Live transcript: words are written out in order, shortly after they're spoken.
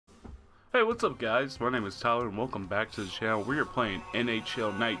Hey, what's up guys? My name is Tyler and welcome back to the channel. We are playing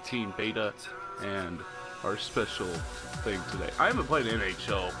NHL 19 beta and our special thing today. I haven't played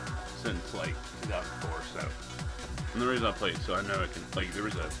NHL since like 2004, so. And the reason I played, so I know I can, like, there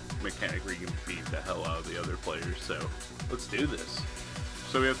was a mechanic where you can beat the hell out of the other players, so let's do this.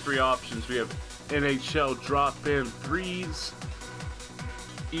 So we have three options. We have NHL drop-in 3s,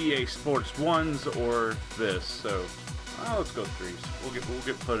 EA Sports 1s, or this, so. Let's go 3s. We'll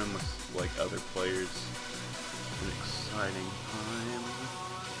get put in with like other players. An exciting time.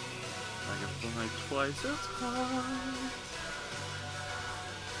 I can fly twice as high.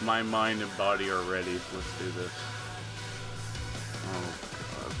 My mind and body are ready. Let's do this. Oh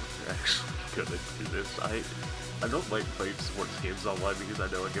god, we're actually gonna do this. I don't like playing sports games online because I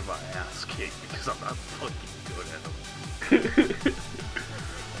know I get my ass kicked because I'm not fucking good at them.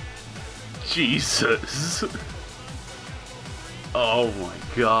 Jesus. Oh my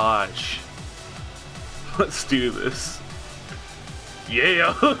gosh. Let's do this.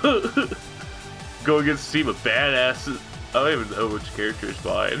 Yeah! Go against a team of badasses. I don't even know which character is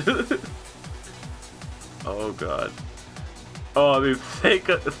mine. Oh god. Oh dude, thank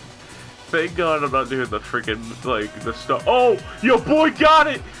god I'm not doing the freaking, like, the stuff. Oh! Your boy got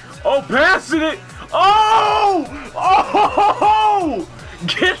it! Oh, passing it! Oh! Oh!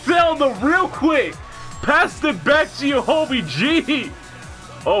 Get down the real quick! Pass it back to your homie G!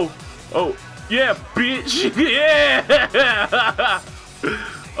 Oh, yeah, bitch! Yeah!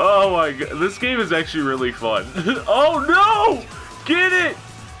 Oh my god, this game is actually really fun. Oh no! Get it!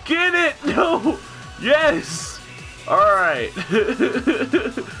 Get it! No! Yes! Alright.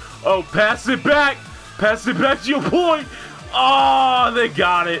 Oh, pass it back! Pass it back to your boy! Oh, they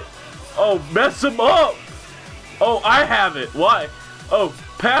got it! Oh, mess him up! Oh, I have it! Why? Oh,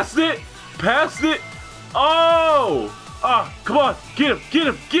 pass it! Pass it! Oh! Ah, come on! Get him! Get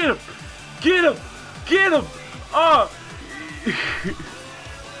him! Get him! Get him! Get him! Oh!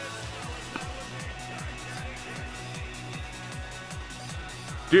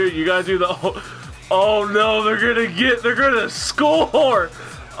 Dude, you gotta do the... Oh no, they're gonna score!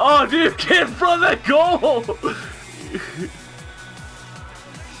 Oh, dude, get in front of that goal!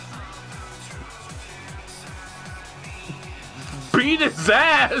 Beat his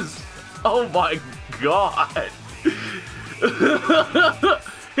ass! Oh my god!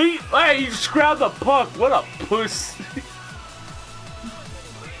 he just grabbed the puck. What a pussy!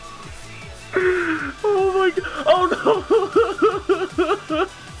 Oh my god! Oh no!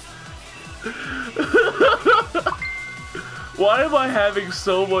 Why am I having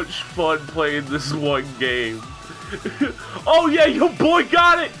so much fun playing this one game? Oh yeah, your boy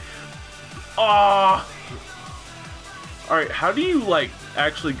got it! Ah! Alright, how do you, like,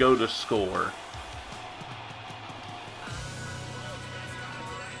 actually go to score?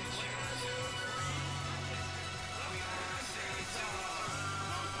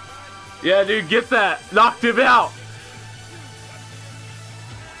 Yeah, dude, get that! Knocked him out!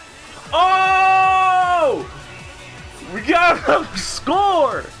 Oh! We got him!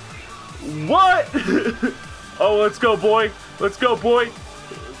 Score! What? Oh, let's go, boy! Let's go, boy!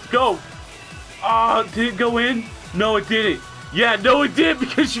 Let's go! Ah, did it go in? No, it didn't. Yeah, no, it did,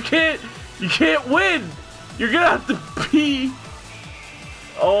 because you can't win. You're gonna have to pee.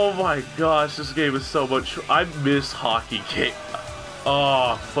 Oh my gosh, this game is so much. I miss hockey game.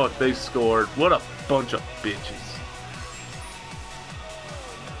 Oh fuck, they scored. What a bunch of bitches.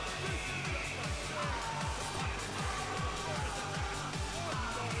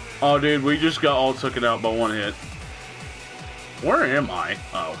 Oh dude, we just got all taken out by one hit. Where am I?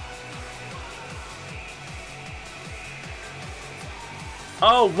 Oh.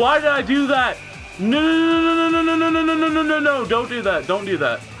 Oh, why did I do that? No, no, no, no, no, no, no, no, no, no, no, no, don't do that, don't do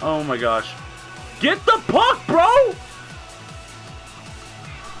that. Oh my gosh. Get the puck, bro!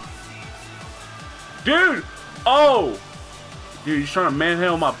 Dude! Oh! Dude, he's trying to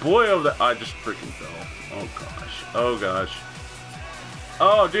manhandle my boy over there. I just freaking fell. Oh gosh. Oh gosh.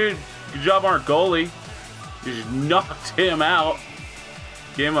 Oh, dude. Good job on our goalie. You just knocked him out.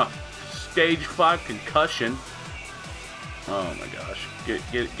 Gave him a stage 5 concussion. Oh my gosh. Get.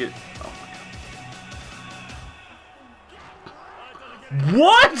 Oh my god.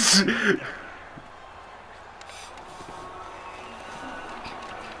 What?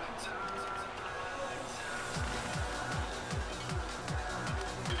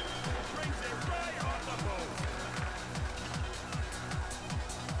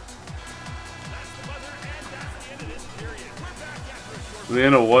 The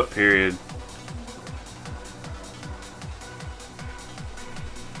end of what period?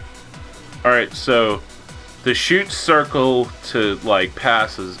 Alright, so the shoot circle to like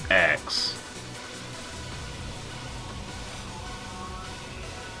pass is X. max.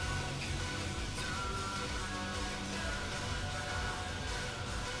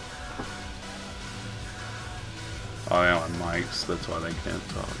 Oh yeah, my mics, that's why they can't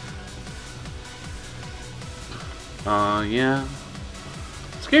talk. Yeah.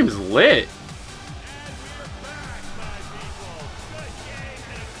 This game's lit.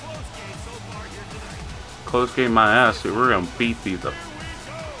 Close game my ass, dude. We're gonna beat these up.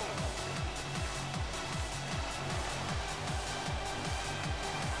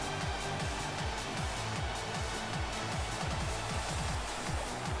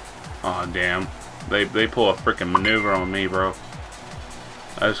 Aw, damn. They pull a freaking maneuver on me, bro.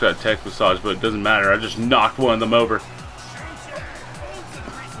 I just got a text massage, but it doesn't matter. I just knocked one of them over.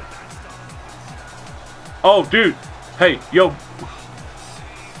 Oh, dude. Hey, yo.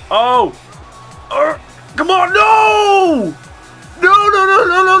 Oh. Come on, no! No, no, no,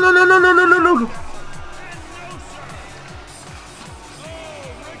 no, no, no, no, no, no, no, no, no.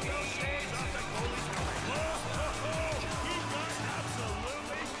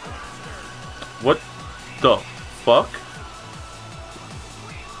 What the fuck?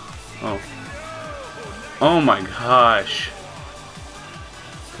 Oh. Oh my gosh.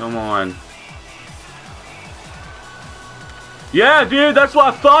 Come on. Yeah, dude, that's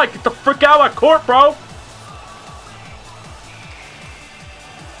what I thought. Get the frick out of my court, bro.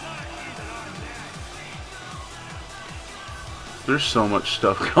 There's so much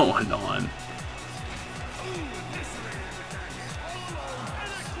stuff going on.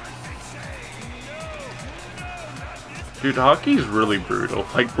 Dude, hockey's really brutal.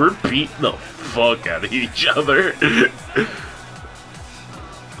 Like, we're beating the fuck out of each other.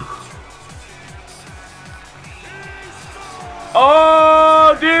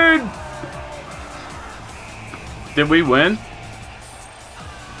 Oh, dude! Did we win?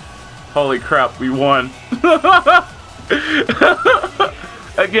 Holy crap, we won.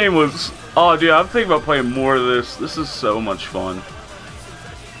 That game was... Oh, dude, I'm thinking about playing more of this. This is so much fun.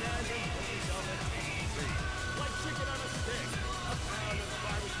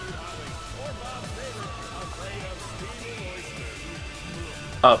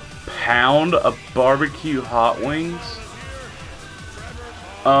 A pound of barbecue hot wings?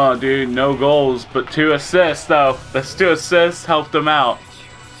 Oh, dude, no goals, but 2 assists, though. Those 2 assists helped him out.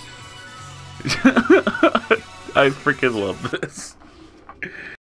 I freaking love this.